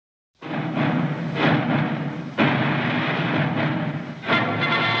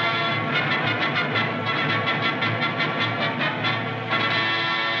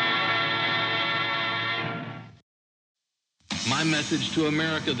message to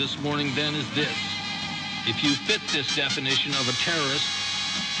America this morning, then, is this. If you fit this definition of a terrorist,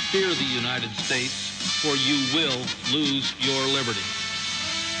 fear the United States, for you will lose your liberty.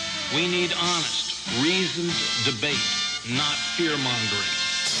 We need honest, reasoned debate, not fear-mongering.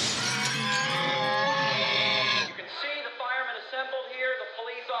 You can see the firemen assembled here, the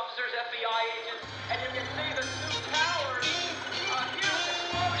police officers, FBI agents, and you can see the two towers. A huge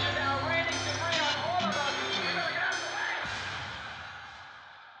explosion now raining debris on all of us. We better get out of the way.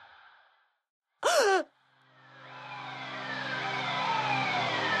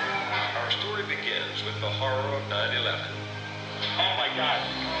 Our story begins with the horror of 9/11. Oh my God.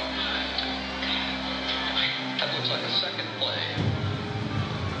 That looks like a second plane.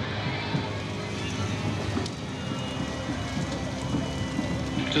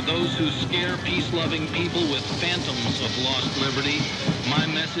 To those who scare peace-loving people with phantoms of lost liberty, my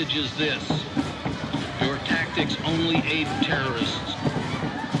message is this. Your tactics only aid terrorists.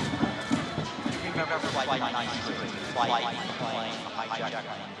 Remember Flight 93, flight plane, hijacked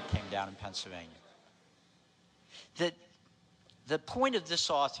plane that came down in Pennsylvania. The point of this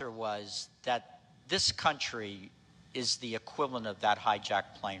author was that this country is the equivalent of that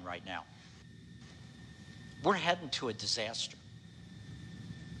hijacked plane right now. We're heading to a disaster.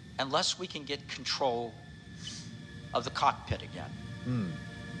 Unless we can get control of the cockpit again.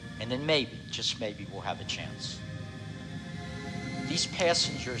 And then maybe, just maybe, we'll have a chance. These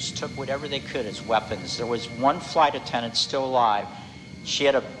passengers took whatever they could as weapons. There was one flight attendant still alive. She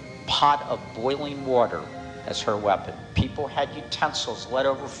had a pot of boiling water as her weapon. People had utensils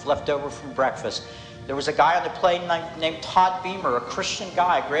left over from breakfast. There was a guy on the plane named Todd Beamer, a Christian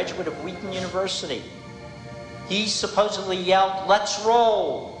guy, a graduate of Wheaton University. He supposedly yelled, "Let's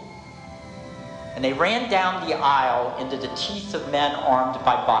roll!" And they ran down the aisle into the teeth of men armed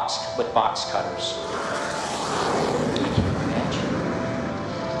with box cutters. Can you imagine?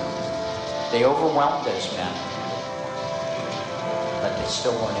 They overwhelmed those men, but they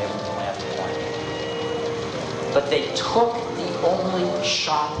still weren't able to land the plane. But they took the only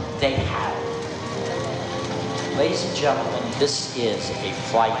shot they had. Ladies and gentlemen, this is a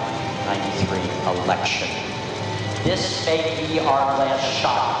Flight 93 election. This may be our last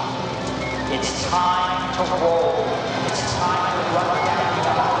shot. It's time to roll. It's time to run down the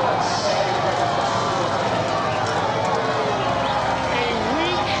aisle and say a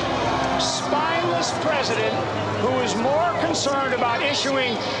weak, spineless president who is more concerned about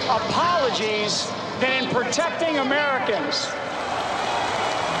issuing apologies than in protecting Americans.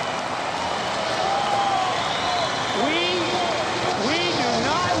 We do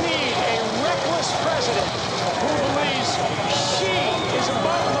not need a reckless president who believes she is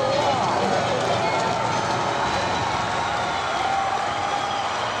above the law.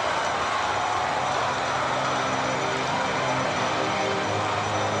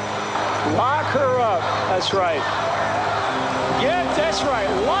 Lock her up. That's right. That's right.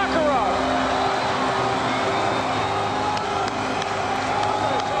 Lock her up.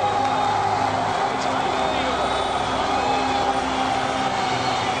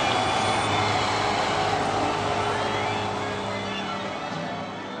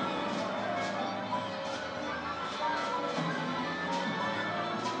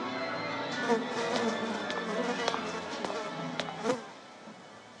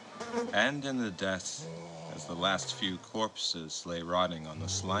 And in the death, as the last few corpses lay rotting on the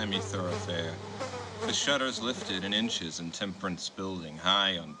slimy thoroughfare, the shutters lifted in inches in Temperance Building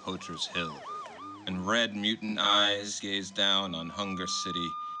high on Poacher's Hill, and red mutant eyes gazed down on Hunger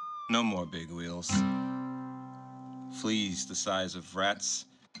City. No more big wheels. Fleas the size of rats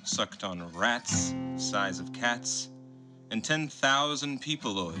sucked on rats the size of cats, and 10,000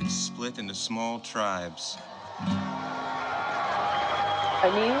 peopleoids split into small tribes. A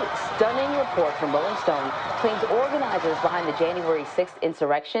new, stunning report from Rolling Stone claims organizers behind the January 6th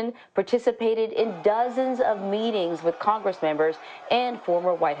insurrection participated in dozens of meetings with Congress members and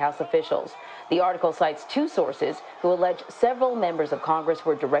former White House officials. The article cites two sources who allege several members of Congress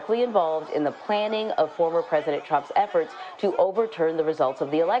were directly involved in the planning of former President Trump's efforts to overturn the results of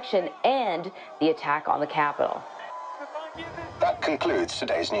the election and the attack on the Capitol. That concludes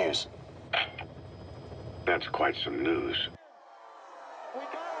today's news. That's quite some news.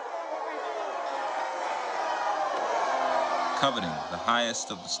 Coveting the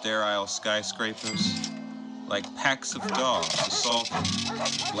highest of the sterile skyscrapers, like packs of dogs assaulting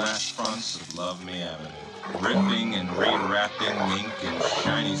glass fronts of Love Me Avenue, ripping and re-wrapping mink and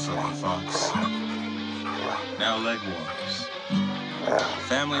shiny silver fox. Now leg warmers,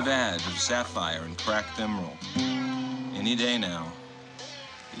 family badge of sapphire and cracked emerald. Any day now,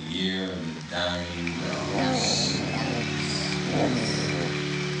 the year of the dying bells.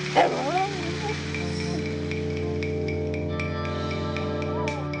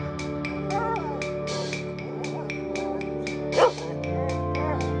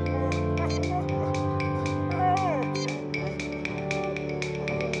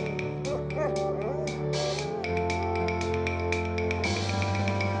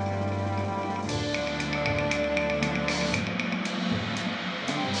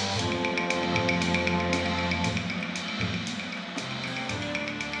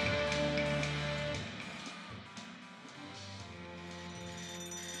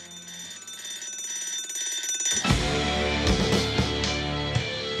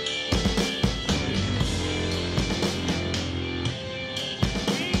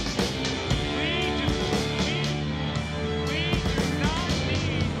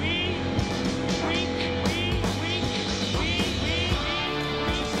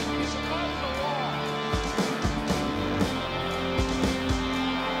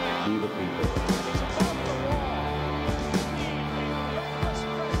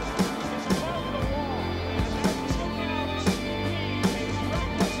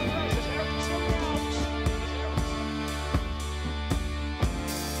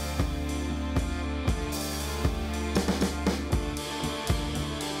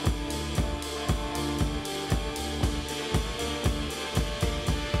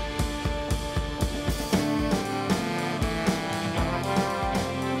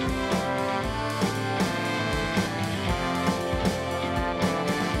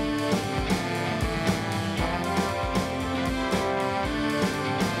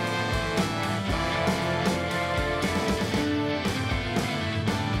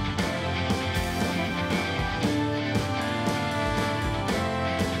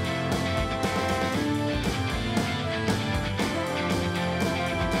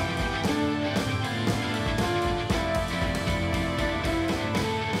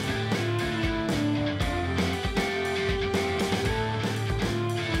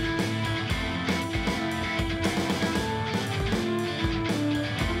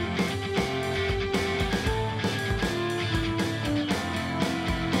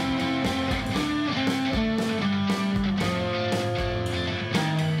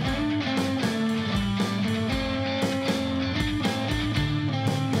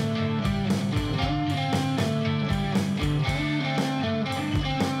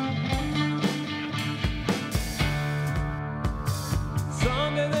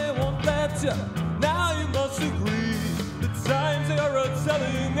 Now you must agree the times they are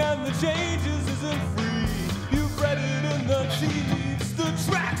telling and the changes isn't free. You've read it in the sheets, the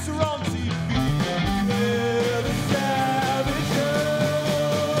tracks are on TV. Yeah, the savage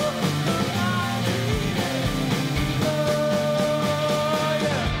girl, the mighty oh,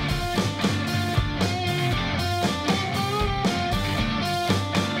 yeah.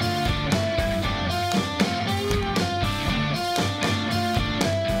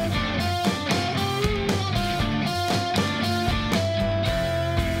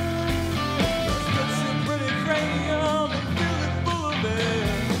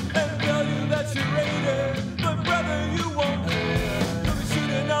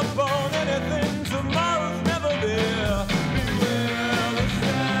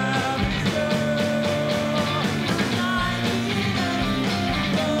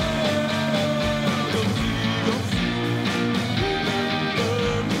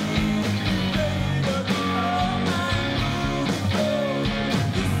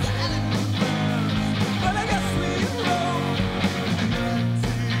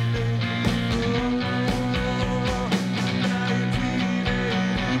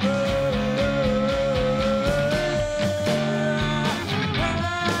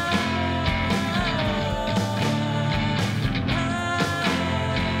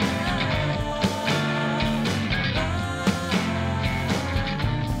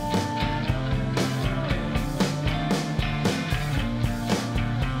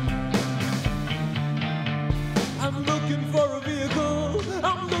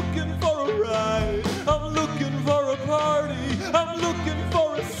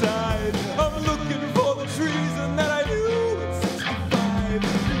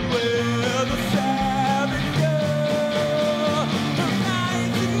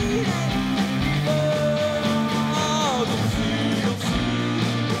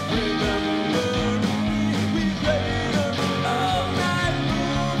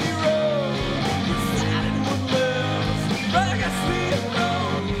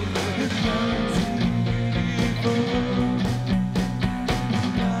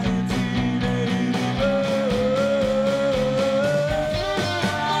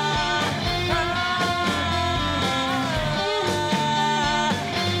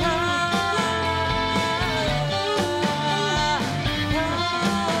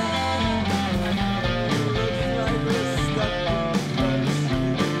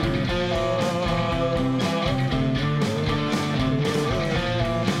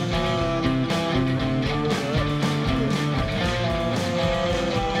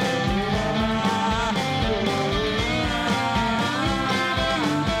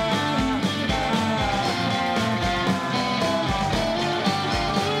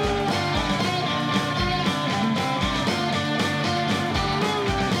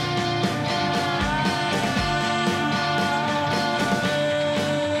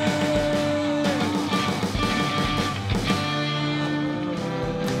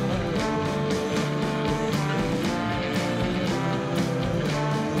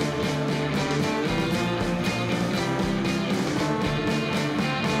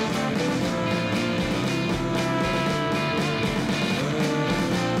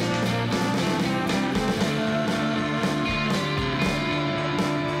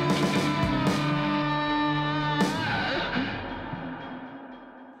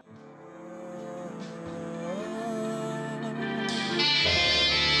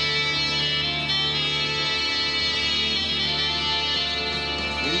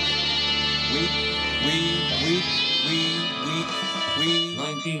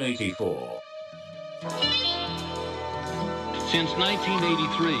 1984. Since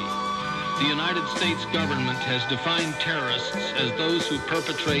 1983, the United States government has defined terrorists as those who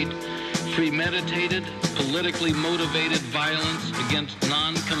perpetrate premeditated, politically motivated violence against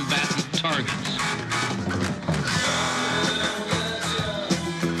non-combatant targets.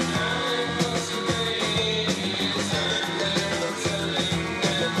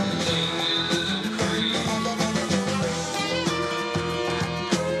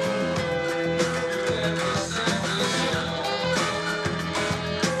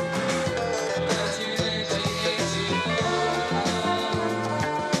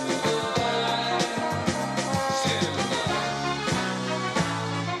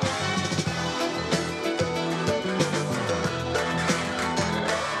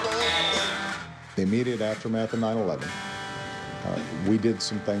 The immediate aftermath of 9/11, we did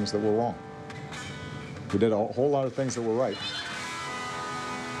some things that were wrong. We did a whole lot of things that were right,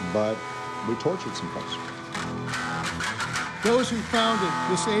 but we tortured some folks. Those who founded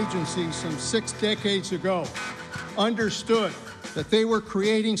this agency some 6 decades ago understood that they were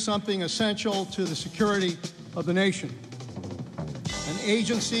creating something essential to the security of the nation. An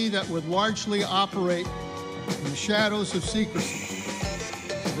agency that would largely operate in the shadows of secrecy,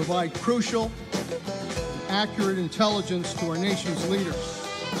 to provide crucial and accurate intelligence to our nation's leaders.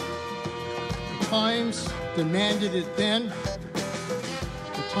 The times demanded it then,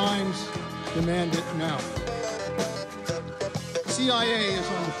 the times demand it now. CIA is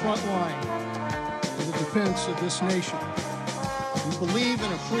on the front line for the defense of this nation. We believe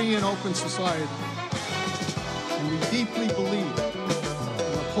in a free and open society, and we deeply believe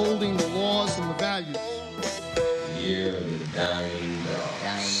in upholding the laws and the values. Year of the Dying Dogs.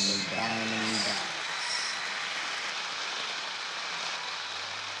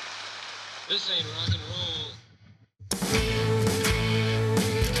 This ain't rock and roll.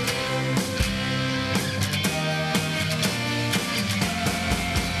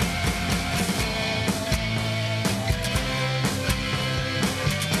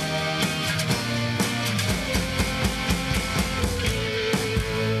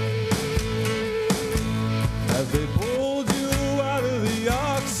 As they pulled you out of the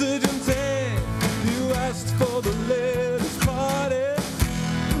oxygen tank, you asked for the latest party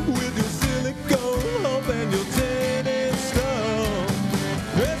with your silicone hump and your tinted skull.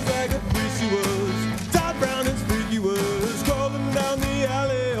 Dressed like a priest you was, Todd Brown and freaky was, crawling down the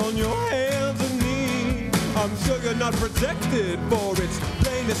alley on your hands and knees. I'm sure you're not protected, for it's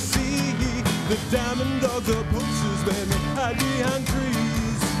plain to see the diamond dogs are poachers when they hide behind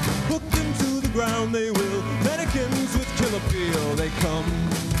trees. Hooked into the ground they will, mannequins with killer feel they come.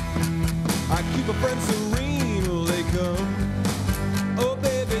 I keep a friend serene, will they come? Oh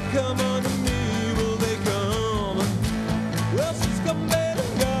baby, come on to me, will they come? Well, she's come, baby,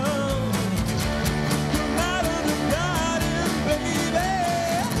 come. Come out of the night, and baby,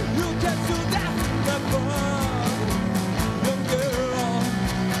 you'll catch your death in that bar. Young girl,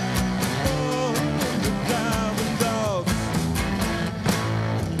 oh, the diamond dogs.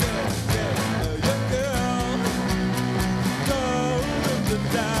 Young girl, oh, the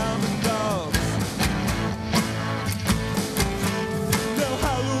diamond dogs.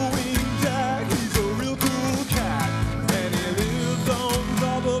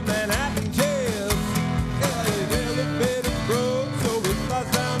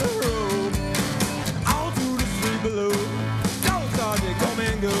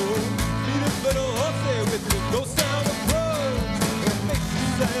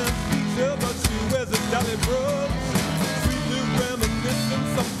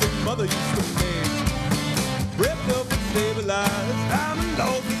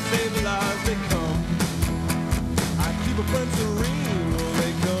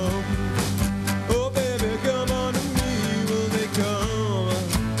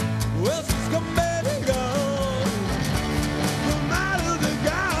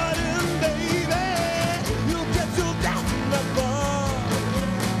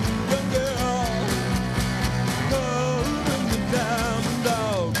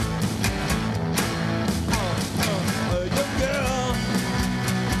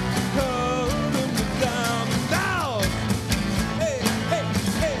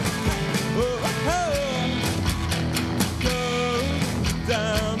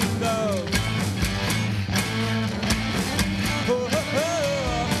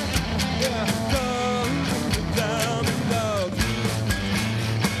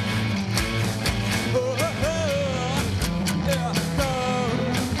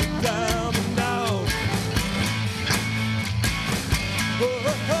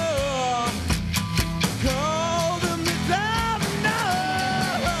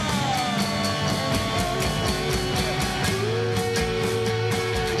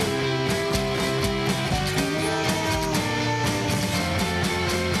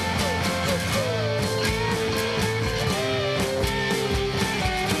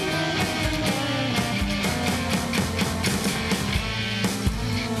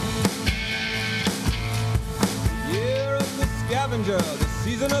 scavenger, the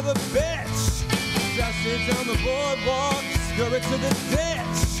season of the bitch. Sassy down the boardwalk, scurry to the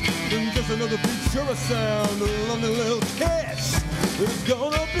ditch. And just another Futurasound, a lonely little kiss. It's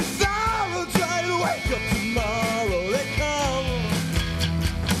gonna be sorrow, try to wake up tomorrow. They come.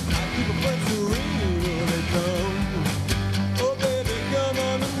 I keep a friend to read when they come. Oh baby, come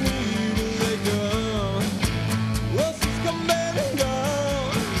on to me when they come. Well, she's come back and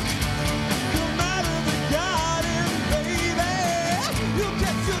gone. No matter the garden, baby, you'll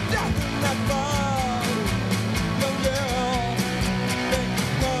get your death in that bar. Young girl, they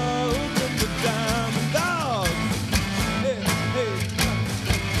call them the diamond dogs. Hey, hey,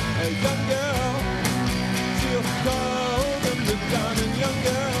 hey, young girl, she'll call them the diamond young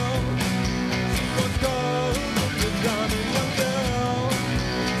girl. She won't call them the diamond young girl.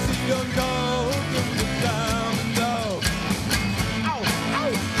 She don't call them the diamond dogs. Ow,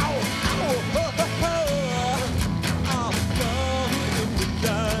 ow, ow, ow, ho, ho, ho. I'll call them the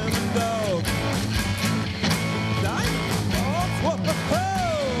diamond dogs. Diamond dogs? Ho, ho, ho.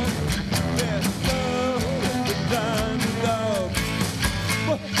 Yeah, call them the diamond dogs.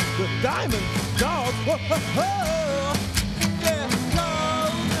 The diamond dogs? Ho, ho, ho. Yeah, call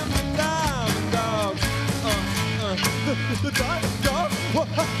them the diamond dogs. The diamond dogs? Ho,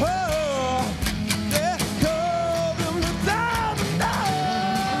 ho, ho. Yeah, call them the diamond dogs.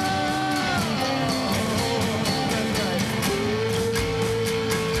 That's right.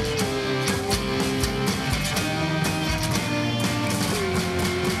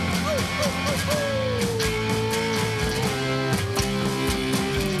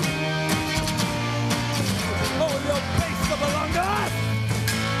 Oh, your face to belong to us.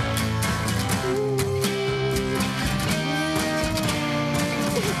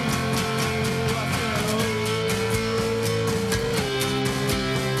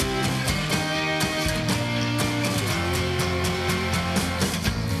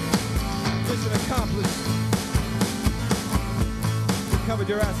 Mission accomplished. You covered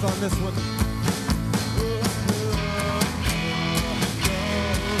your ass on this one.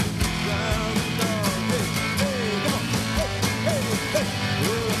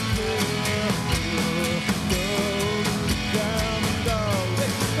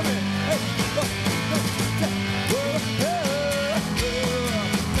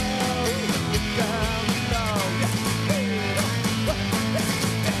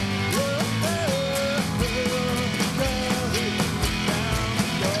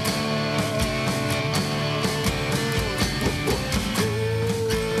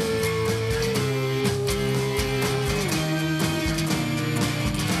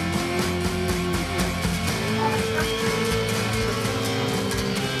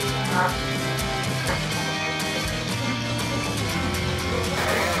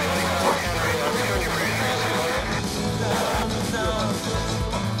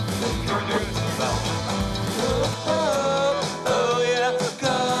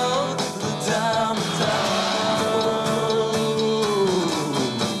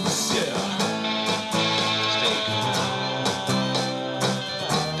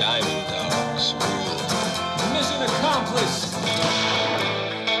 Diamond dogs rule. Mission accomplished.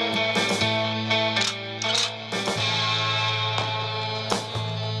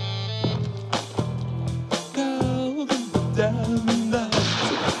 The diamond dogs.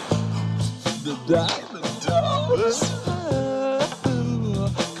 Diamond dogs.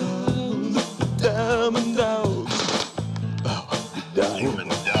 Diamond dogs.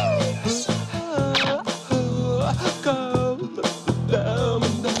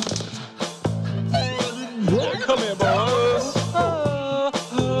 Diamond dogs. Come here, boys.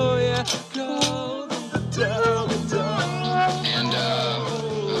 Oh, yeah. Diamond dogs. And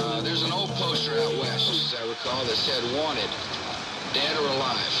there's an old poster out west, as I recall, that said "Wanted, dead or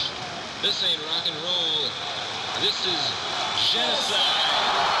alive." This ain't rock and roll. This is genocide.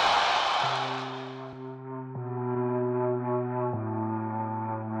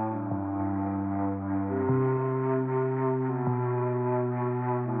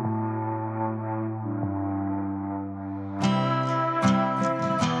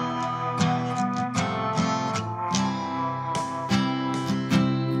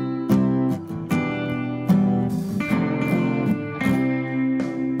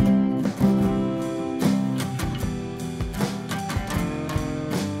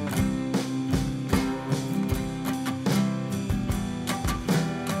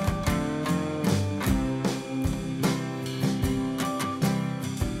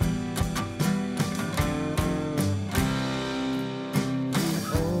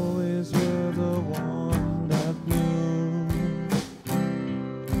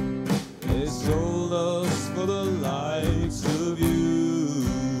 They sold us for the likes of you.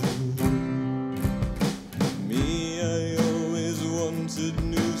 Me, I always wanted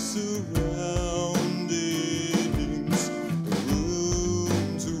new surroundings, a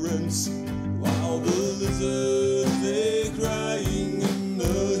room to rent, while the lizards they crying in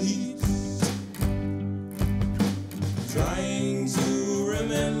the heat, trying to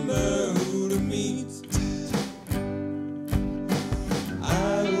remember who to meet.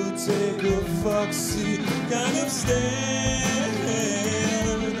 I would take a foxy kind of stand,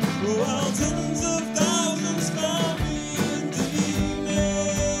 while tens of thousands found me in demand.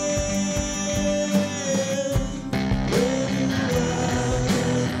 When you ride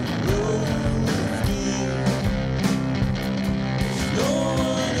alone with me, there's no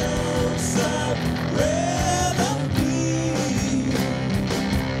one else I'd rather be.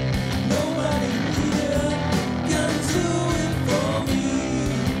 Nobody here can do it for me.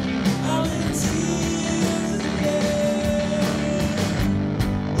 I'm in tears again.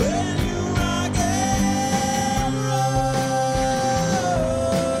 When you rock and roll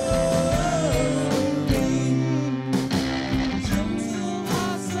me, gentle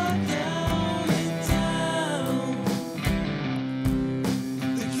hearts are counting down.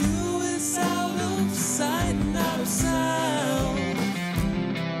 The cue is out of sight and out of sound.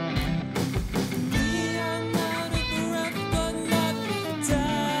 Me, I'm out of breath, but not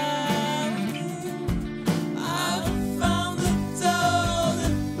down. I've found the door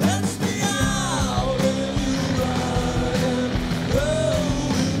that lets me out. When you ride and roll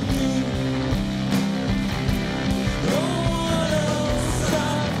with me, no one else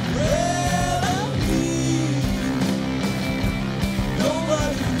I'd rather be.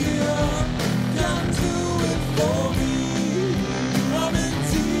 Nobody here can do it for me. I'm in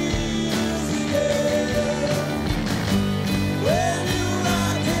tears again. When you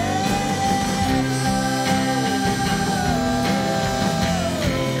rock and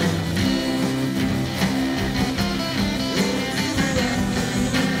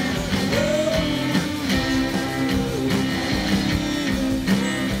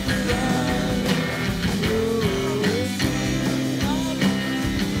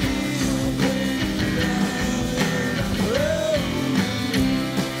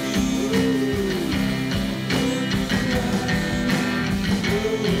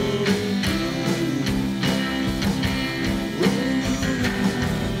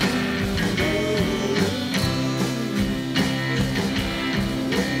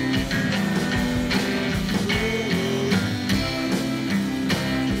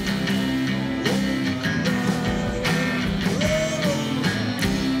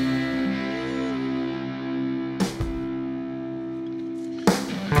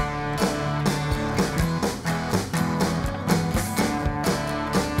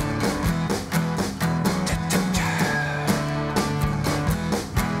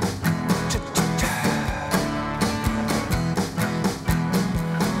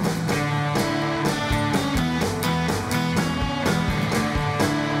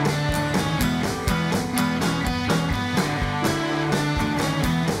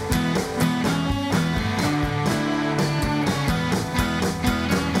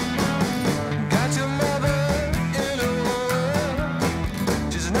got your mother in a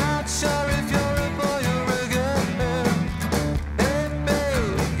war. She's not sure if you're a boy or a girl. Hey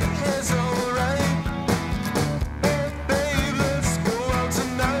babe, your hair's alright. Hey babe, let's go out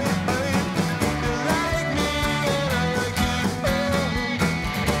tonight. You like me and I like you.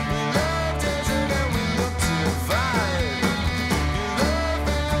 We love dancing and we look to fight. You love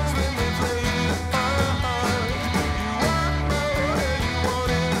bands when they play it hard. You want more and you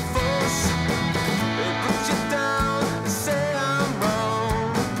want it force. They put you down and say I'm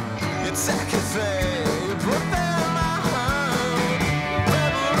wrong. You take a thing, you put them in my heart.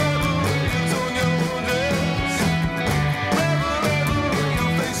 Rebel, rebel, it's on your dress. Rebel, rebel,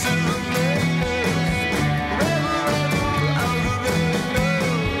 your face is a mess. Rebel, rebel, out of their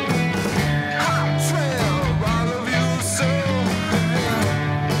love. Hot trail, all of you so.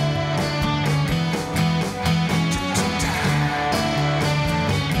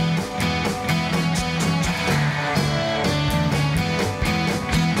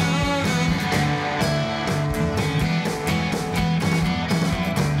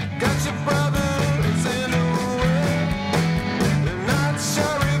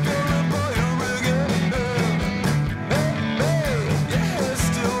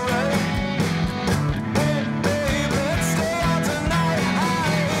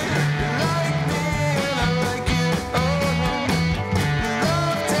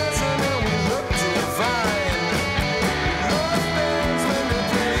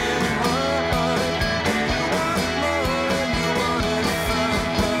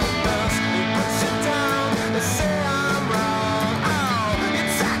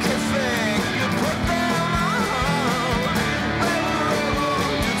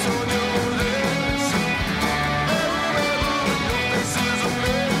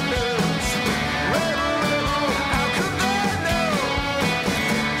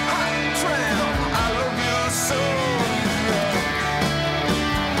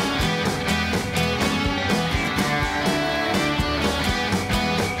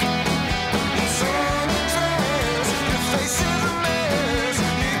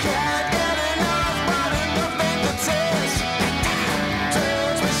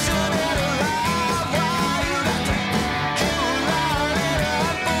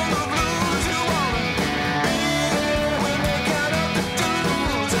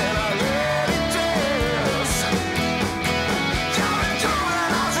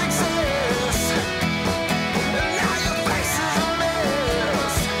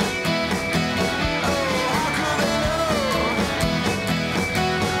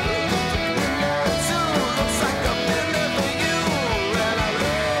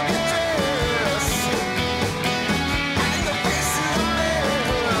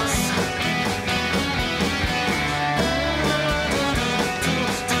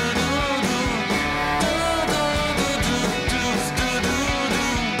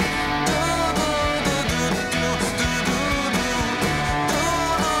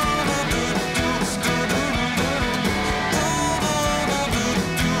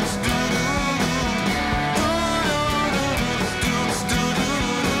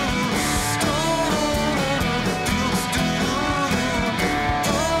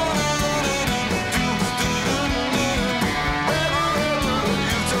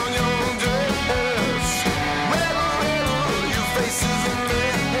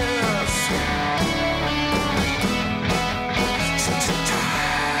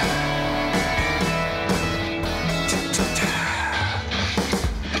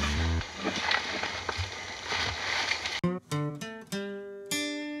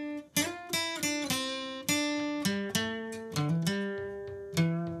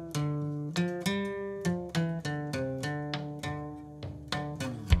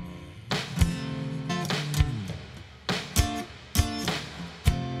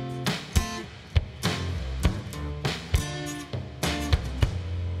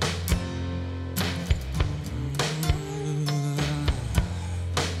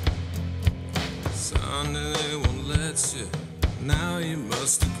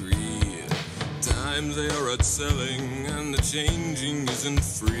 must agree. Times they are outselling and the changing isn't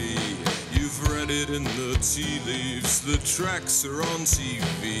free. You've read it in the tea leaves, the tracks are on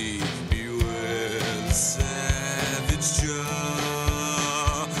TV. Beware the savage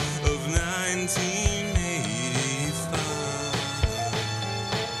jaw of 1985.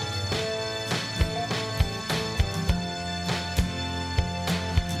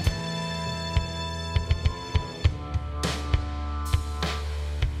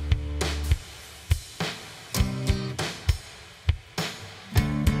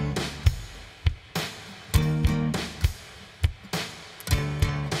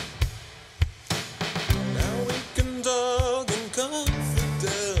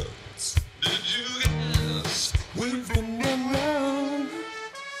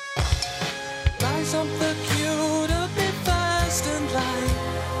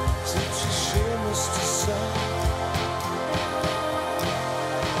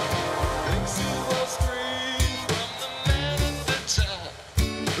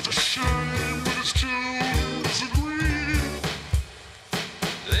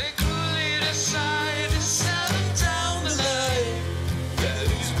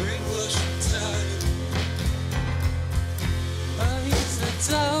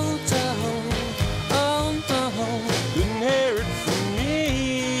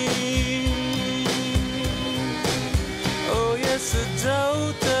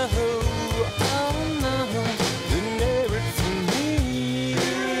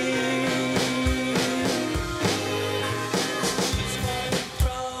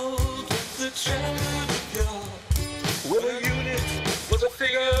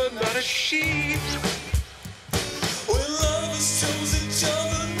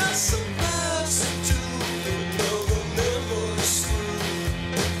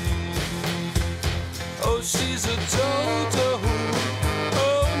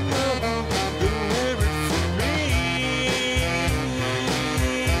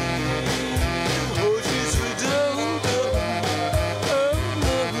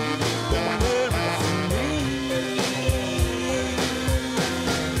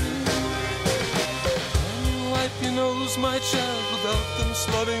 My child, without them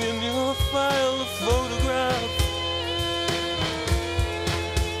slotting in your file of photographs.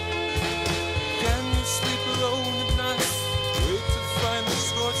 Can you sleep alone at night? Wait to find the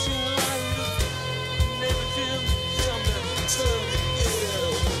scorching light of neighbor Jim. Someday, turn it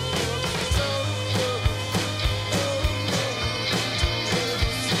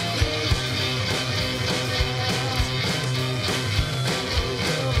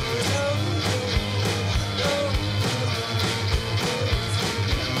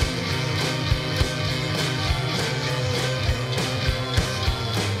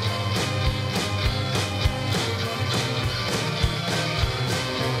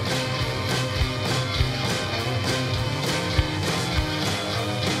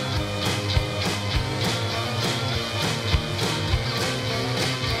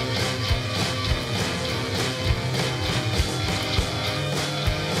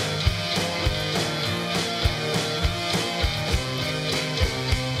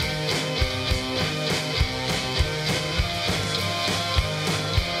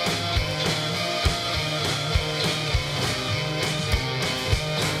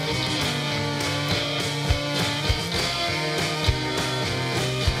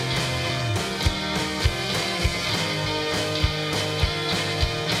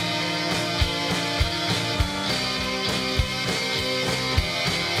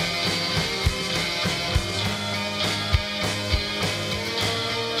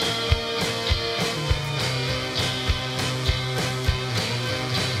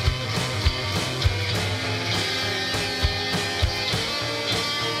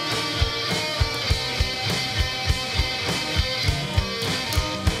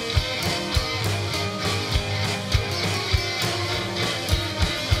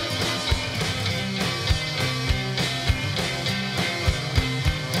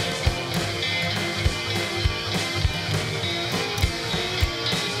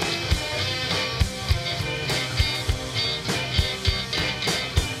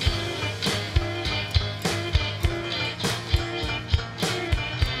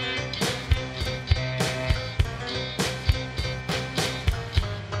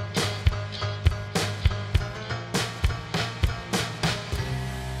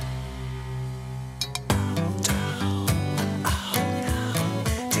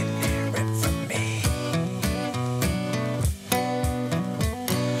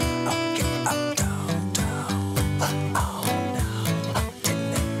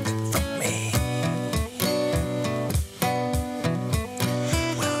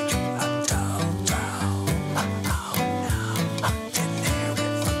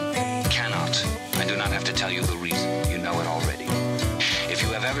to tell you the reason. You know it already. If you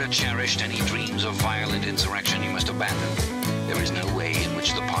have ever cherished any dreams of violent insurrection, you must abandon them. There is no way in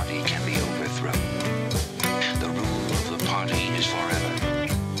which the party can be overthrown. The rule of the party is forever.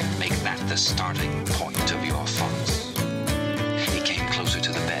 Make that the starting point of your thoughts. He came closer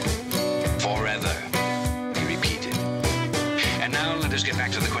to the bed. Forever, he repeated. And now let us get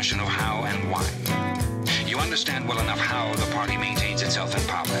back to the question of how and why. You understand well enough how the party maintains itself in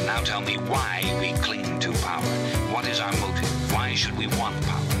power. Now tell me why we cling to power. What is our motive? Why should we want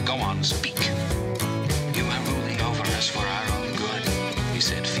power? Go on, speak. You are ruling over us for our own good, he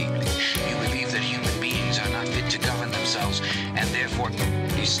said feebly. You believe that human beings are not fit to govern themselves, and therefore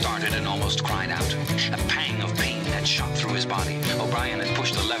he started and almost cried out. A pang of pain had shot through his body. O'Brien had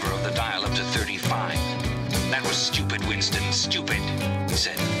pushed the lever of the dial up to 35. That was stupid, Winston, stupid, he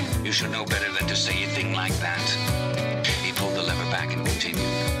said. You should know better than to say a thing like that. He pulled the lever back and continued.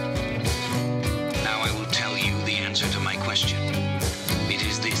 Now I will tell you the answer to my question. It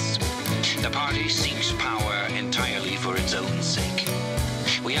is this. The party seeks power entirely for its own sake.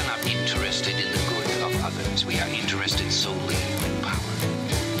 We are not interested in the good of others. We are interested solely in power.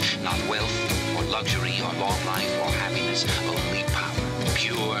 Not wealth or luxury or long life or happiness, only power.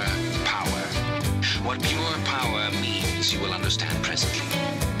 Pure power. What pure power means you will understand presently.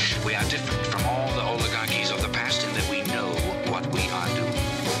 We are different from all the oligarchies of the past in that we know what we are doing.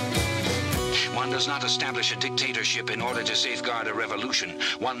 One does not establish a dictatorship in order to safeguard a revolution.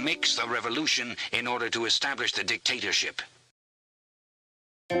 One makes the revolution in order to establish the dictatorship.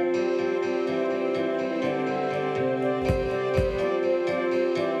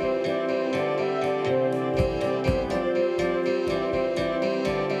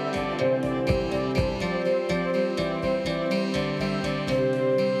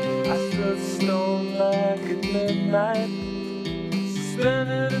 Midnight,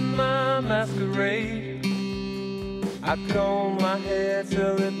 suspended in my masquerade. I combed my hair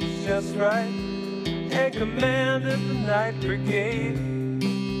till it was just right and commanded the night brigade.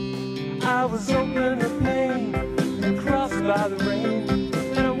 I was open to pain and crossed by the rain,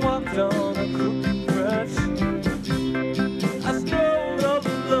 and I walked on a crooked crutch. I strolled all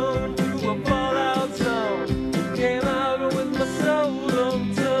alone through a fallout zone, came out with my soul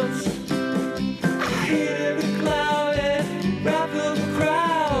on touch. I hated the cloud and wrath of the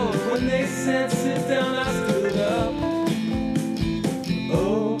crowd. When they said sit down, I stood up.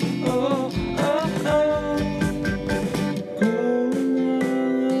 Oh, oh, oh, oh.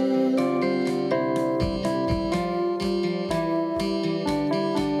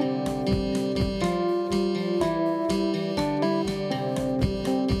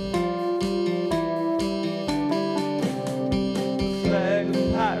 Flag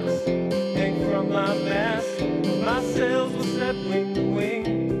of pirates hang from my mast. My sails were set wing to wing.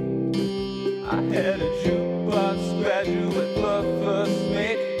 I had a jukebox graduate for first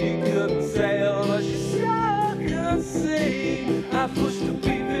mate. He couldn't sail, but she sure could sing. I pushed the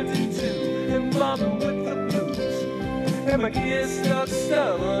B-52 and bombed him with the blues, and my gear stuck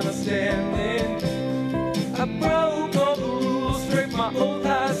stubborn and standing. I broke all the rules, scraped my old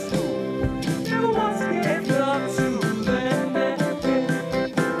high school. Never once gave thought to them.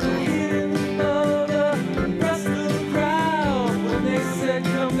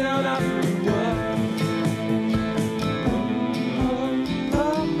 Come down, I flew up.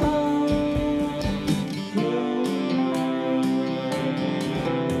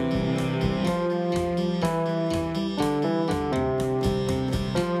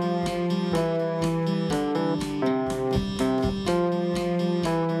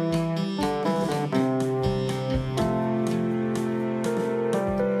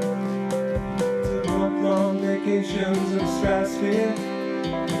 To long vacations in stratosphere.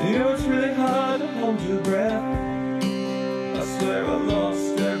 You know it's really hard to hold your breath. I swear I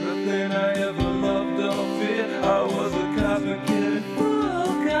lost everything I ever loved or feared. I was a cosmic kid in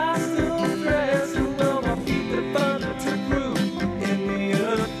full costume dress, and on my feet they found a trip route in the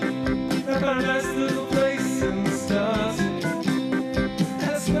earth. I found a nice little place in the stars.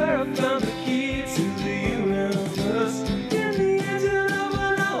 I swear I found the key to the universe in the engine of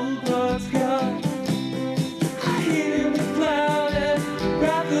an old parts car. I hid in the cloud and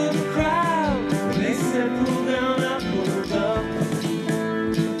wrath of the crowd. When they said pull down, I pulled up.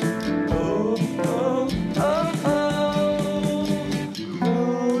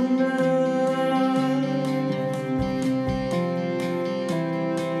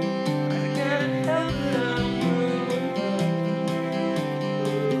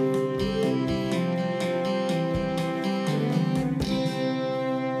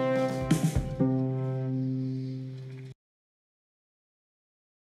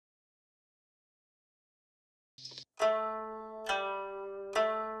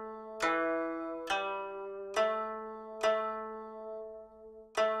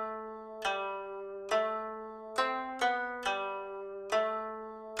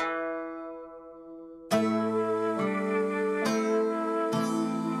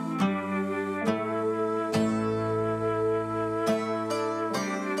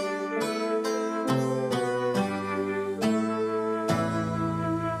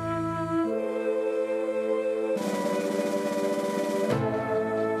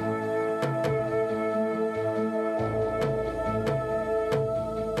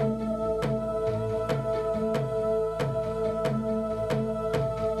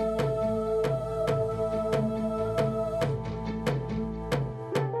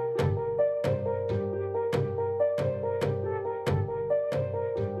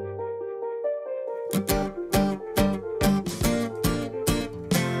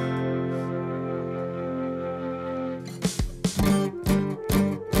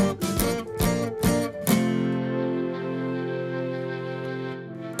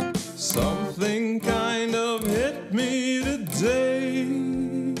 Something kind of hit me today.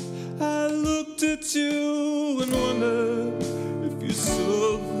 I looked at you and wondered if you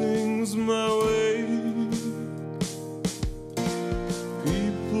saw things my way.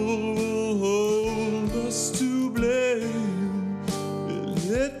 People will hold us to blame. It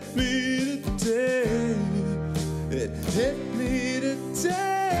hit me today. It hit me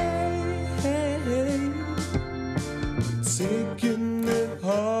today. Taking it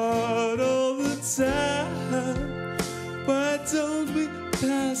hard all the time. Why don't we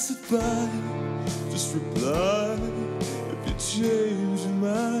pass it by? Just reply if you change your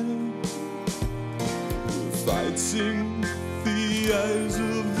mind. We're fighting the eyes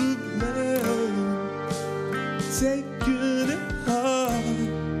of the man. Taking it hard.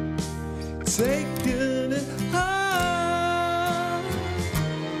 Taking it hard.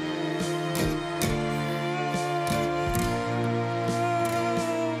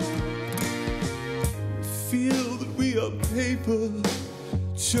 Feel that we are paper,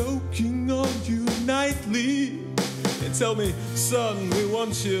 choking on you nightly. And tell me, son, we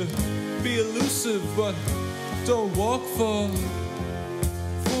want you, be elusive, but don't walk far.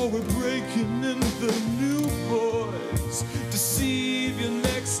 For we're breaking in the new boys, deceive your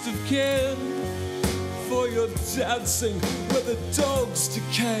next of kin. For you're dancing where the dogs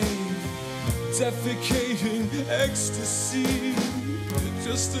decay, defecating ecstasy.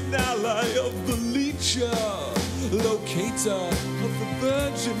 Just an ally of the leecher, locator of the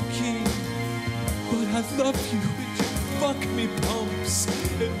virgin king. But I love you and you fuck me pumps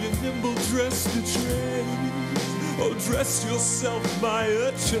in your nimble dress betrayed. Oh, dress yourself, my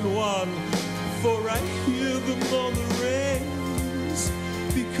urchin one, for I hear them on the rails.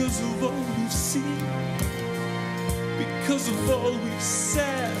 Because of all we've seen, because of all we've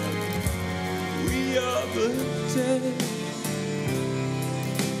said, we are the dead.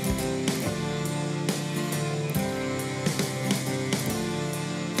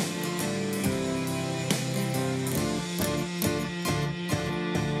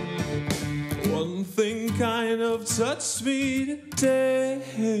 One thing kind of touched me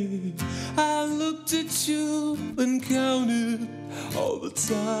today. I looked at you and counted all the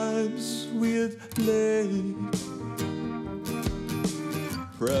times we had played,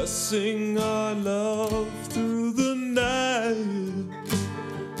 pressing our love through the night.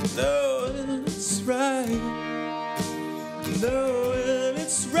 Knowing it's right, knowing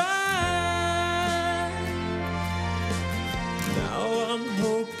it's right. Now I'm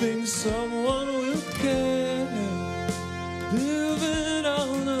hoping someone will care, living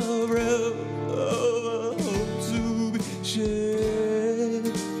on a road of hope to be shared,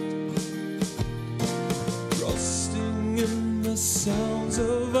 trusting in the sounds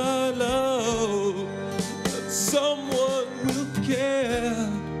of our love, that someone will care,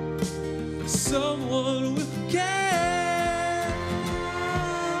 someone will care.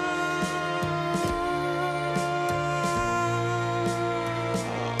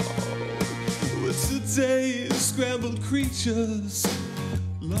 Today's scrambled creatures,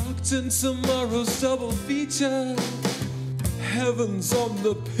 locked in tomorrow's double feature. Heaven's on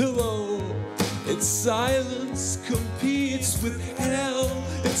the pillow, its silence competes with hell.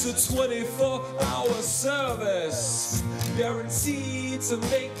 It's a 24-hour service, guaranteed to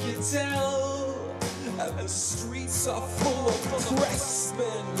make you tell. And the streets are full of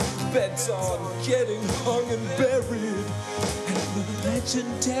pressmen, bent on getting hung and buried. And the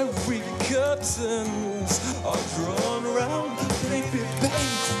legendary curtains are drawn around the baby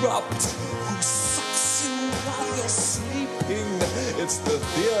bankrupt who sucks you while you're sleeping. It's the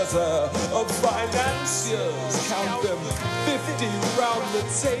theater of financiers. Count them 50 round the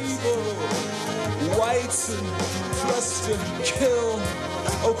table, white and dressed in kill.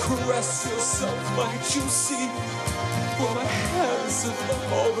 Oh, caress yourself, my juicy, for my hands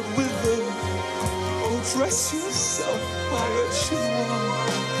have all but withered. Oh, dress yourself, my chihuahua,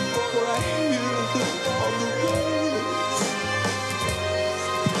 for I hear them on the roads.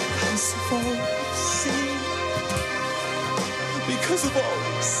 Because of all we've seen, because of all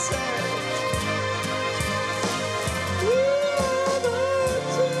we've said.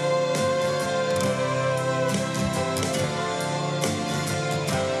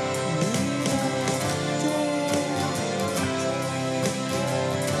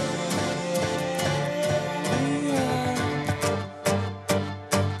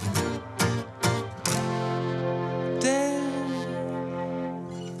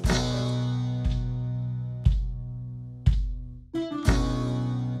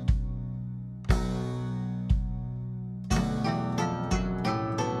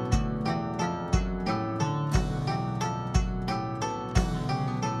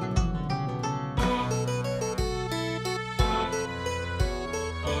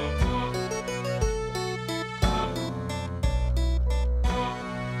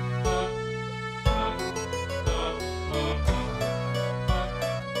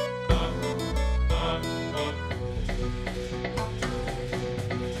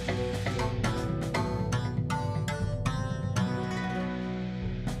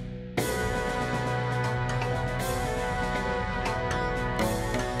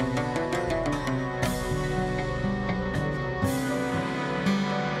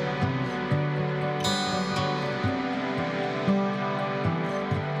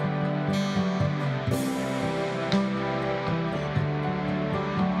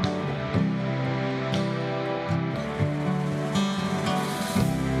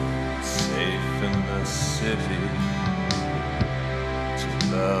 city, to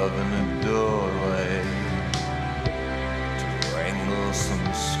love in a doorway, to wrangle some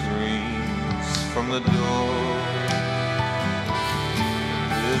screams from the door.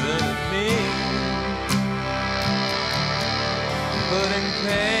 Isn't it me? Putting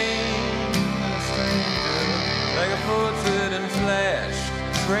pain in a stranger, like a portrait in flash,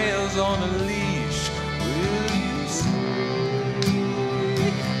 trails on a leash. Will you see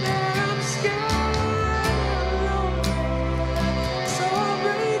that I'm scared alone? So I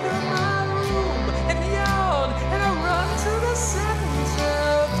breathe in my room and yawn, and I run to the center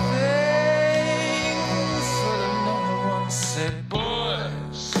of things. So that another one said,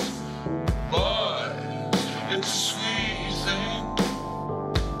 boys, boys, it's a sweet thing.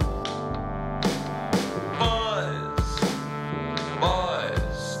 Boys,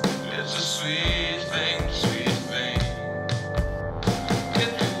 boys, it's a sweet thing, sweet thing.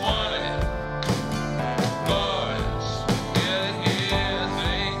 If you want it, boys, get it here,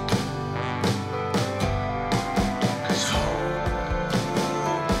 thing. 'Cause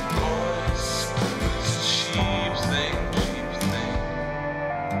boys, it's a cheap thing, cheap thing.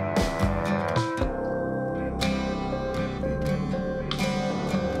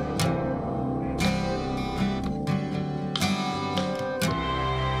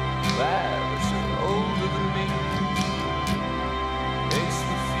 Lavish and older than me makes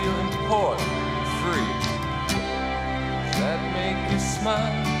me feel important and free. Does that make you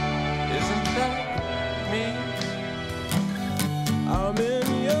smile? Isn't that me? I'm in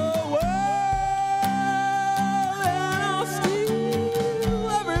your world and I'll steal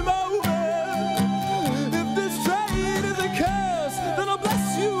every moment. If this trade is a curse, then I'll bless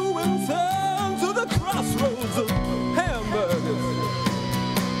you and turn to the crossroads of hamburgers.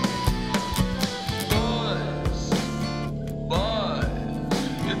 Boys, boys,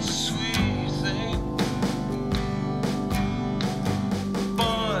 it's a sweet thing.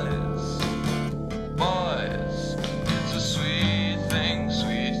 Boys, boys, it's a sweet thing,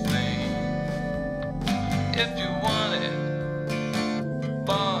 sweet thing. If you want it,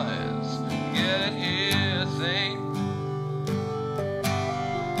 boys, get it here, thing.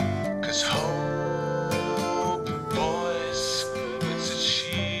 'Cause hope, boys, it's a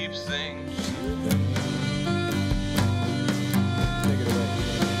cheap thing. Take it away.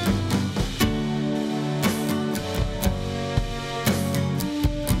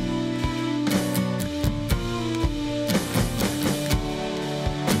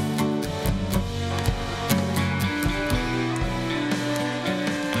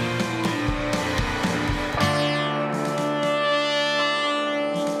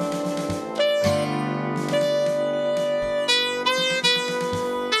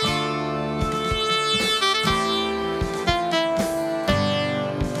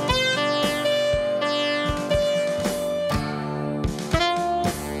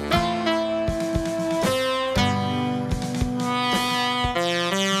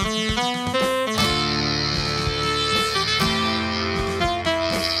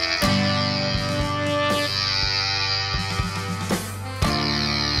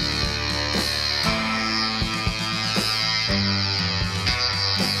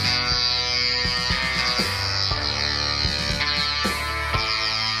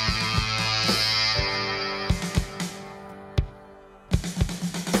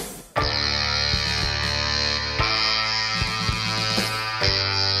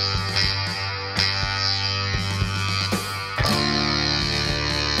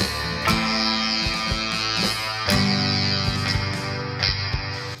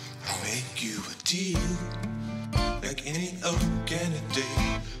 I'll make you a deal, like any organic day.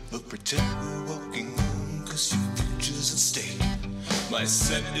 But pretend we're walking home, 'cause your future's at stake. My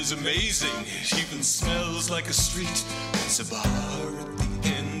set is amazing, it even smells like a street. It's a bar at the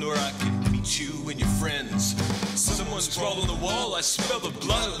end where I can meet you and your friends. Someone's crawled on the wall, I smell the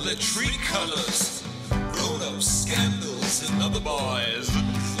blood of their tree colors. Grown-up scandals and other boys.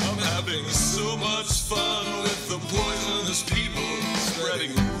 I'm having so much fun with the poisonous people,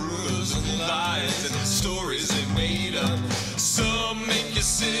 spreading rumors and lies and stories they made up. Some make you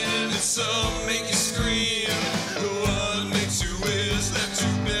sin and some make you scream. One makes you wish that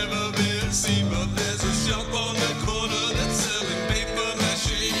you've never been seen. But there's a shop on the corner that's selling paper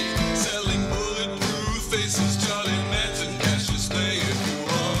mache, selling bulletproof faces, Charlie Manson, Cassius Clay if you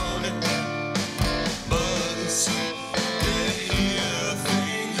want it. But it's get here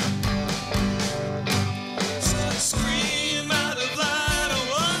thing. So I scream out of line, I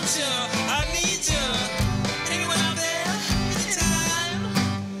want you, I need you. Anyone out there? Anytime?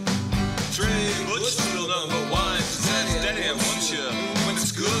 Trey, what's still number one? Daddy, I want you. When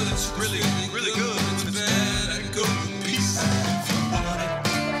it's good, it's really, really good. It's bad.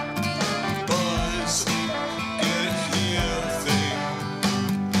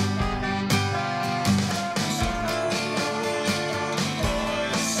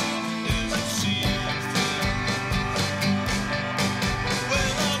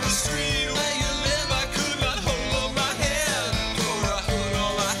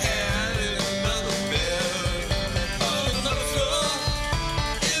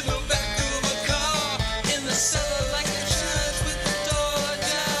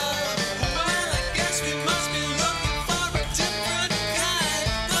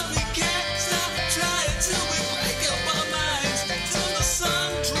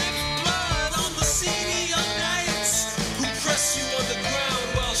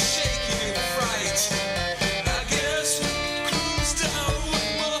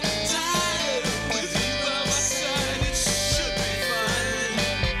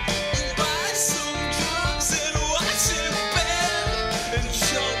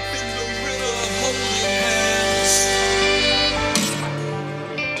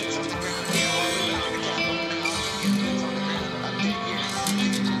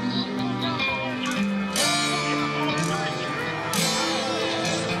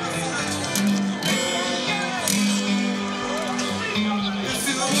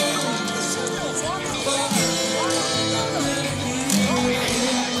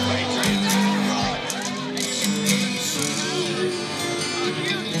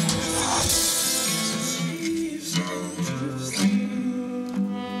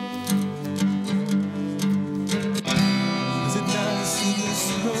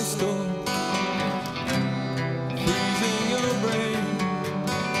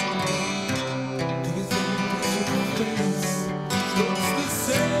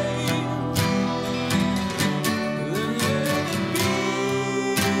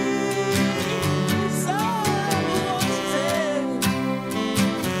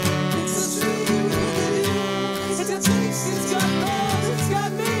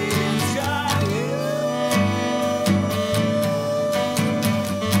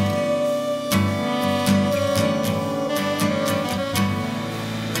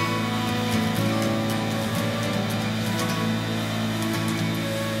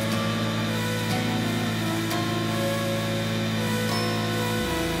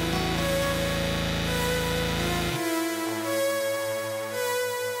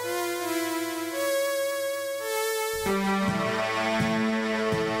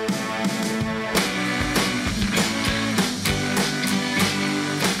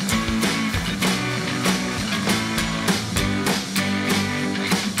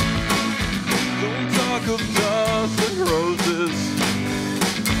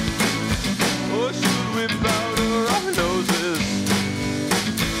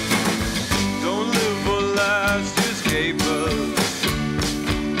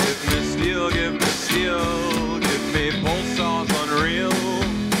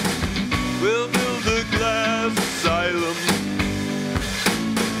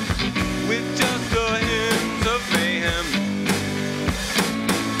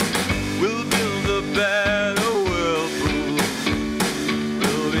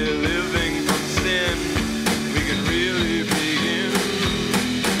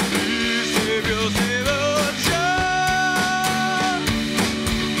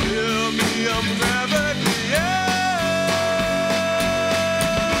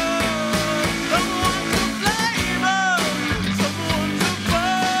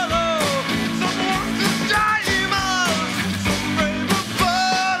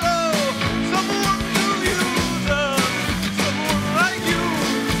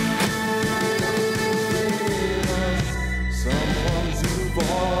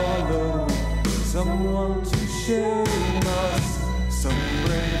 shame us. Some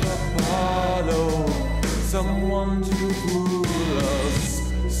brave Apollo, someone to rule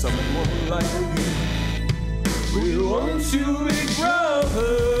us, someone like you. We want you, big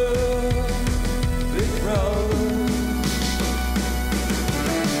brother, big brother.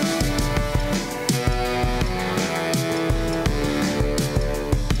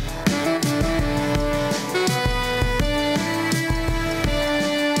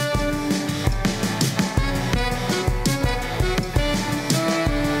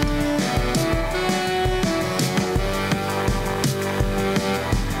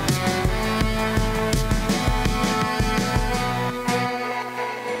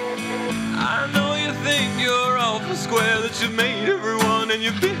 You made everyone and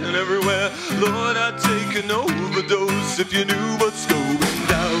you've been everywhere. Lord, I'd take an overdose if you knew what's going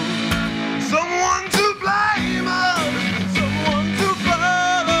down. Someone to blame us, someone to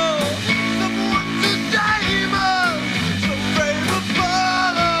follow, someone to shame us, some brave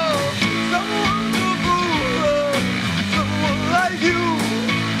Apollo, someone to rule us, someone like you.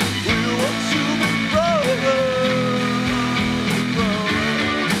 We want you, big brother.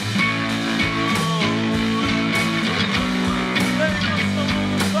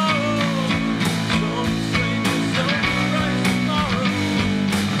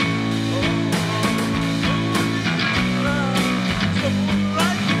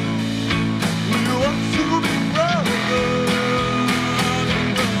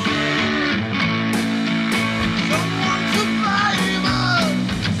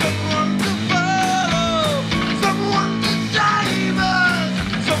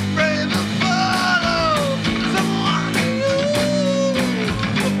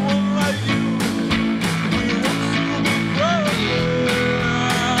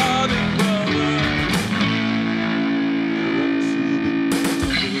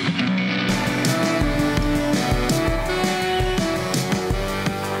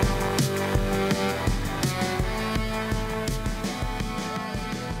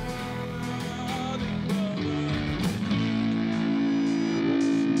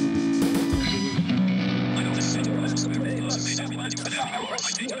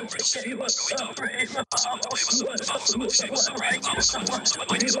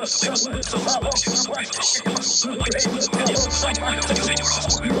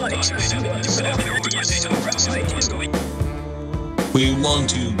 We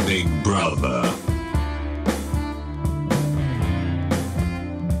want you, big brother.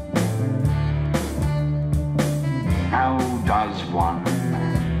 How does one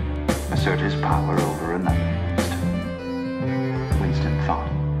assert his power over another? Winston thought.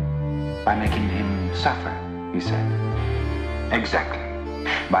 By making him suffer, he said. Exactly.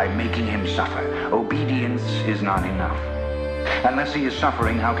 By making him suffer. Obedience is not enough. Unless he is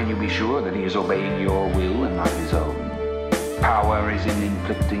suffering, how can you be sure that he is obeying your will and not his own? Power is in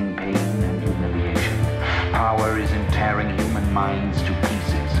inflicting pain and humiliation. Power is in tearing human minds to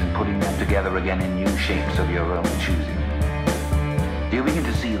pieces and putting them together again in new shapes of your own choosing. Do you begin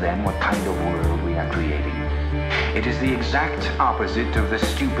to see then what kind of world we are creating? It is the exact opposite of the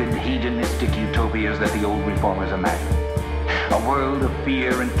stupid, hedonistic utopias that the old reformers imagined. A world of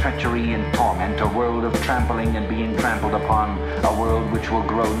fear and treachery and torment, a world of trampling and being trampled upon, a world which will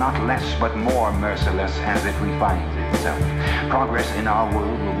grow not less but more merciless as it refines itself. Progress in our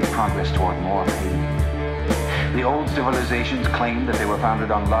world will be progress toward more pain. The old civilizations claimed that they were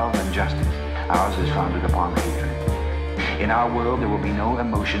founded on love and justice. Ours is founded upon hatred. In our world, there will be no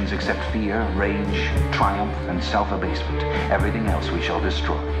emotions except fear, rage, triumph, and self-abasement. Everything else we shall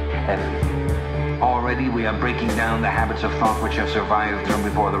destroy. Everything. Already we are breaking down the habits of thought which have survived from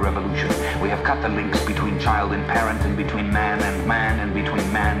before the revolution. We have cut the links between child and parent, and between man, and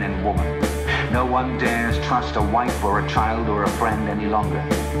between man and woman. No one dares trust a wife or a child or a friend any longer.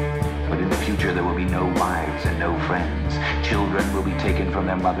 But in the future there will be no wives and no friends. Children will be taken from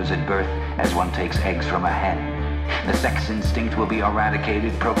their mothers at birth as one takes eggs from a hen. The sex instinct will be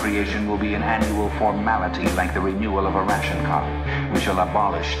eradicated. Procreation will be an annual formality like the renewal of a ration card. We shall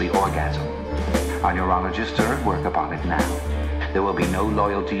abolish the orgasm. Our neurologists are at work upon it now. There will be no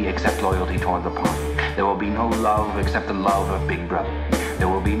loyalty except loyalty toward the party. There will be no love except the love of Big Brother. There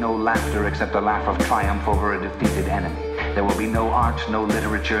will be no laughter except the laugh of triumph over a defeated enemy. There will be no art, no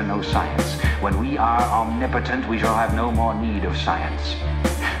literature, no science. When we are omnipotent, we shall have no more need of science.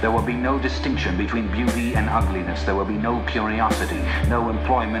 There will be no distinction between beauty and ugliness. There will be no curiosity, no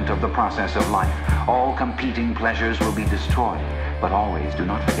employment of the process of life. All competing pleasures will be destroyed. But always, do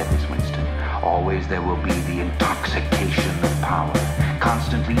not forget this, Winston, always there will be the intoxication of power,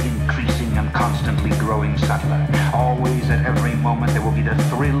 constantly increasing and constantly growing subtler. Always, at every moment, there will be the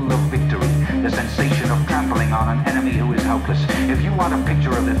thrill of victory, the sensation of trampling hopeless. If you want a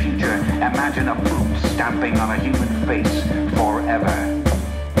picture of the future, imagine a boot stamping on a human face forever.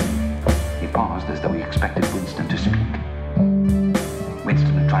 He paused as though he expected Winston to speak.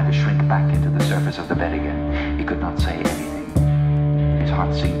 Winston had tried to shrink back into the surface of the bed again. He could not say anything. His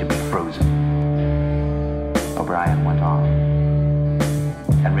heart seemed to be frozen. O'Brien went on.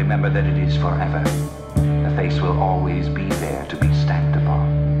 And remember that it is forever. The face will always be there to be stamped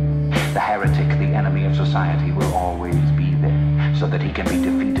upon. The heretic, the enemy of society, will always be there, so that he can be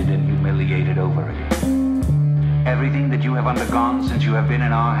defeated and humiliated over again. Everything that you have undergone since you have been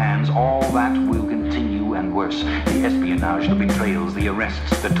in our hands, all that will continue and worse. The espionage, the betrayals, the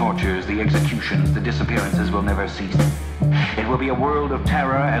arrests, the tortures, the executions, the disappearances will never cease. It will be a world of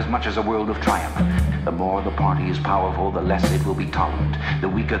terror as much as a world of triumph. The more the party is powerful, the less it will be tolerant. The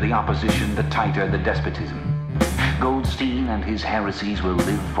weaker the opposition, the tighter the despotism. Goldstein and his heresies will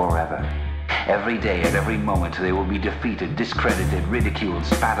live forever. Every day, at every moment, they will be defeated, discredited, ridiculed,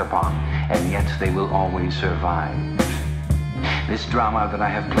 spat upon, and yet they will always survive. This drama that I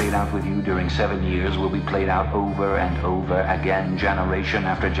have played out with you during 7 years will be played out over and over again, generation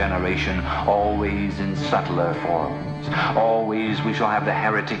after generation, always in subtler forms. Always we shall have the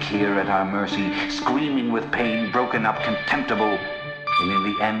heretic here at our mercy, screaming with pain, broken up, contemptible, and in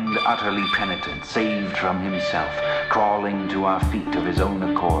the end utterly penitent, saved from himself, crawling to our feet of his own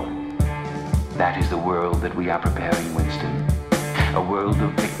accord. That is the world that we are preparing, Winston. A world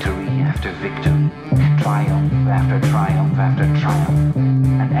of victory after victory, triumph after triumph after triumph.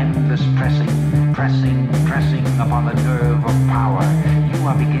 An endless pressing upon the nerve of power. You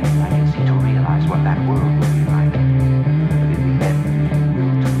are beginning, I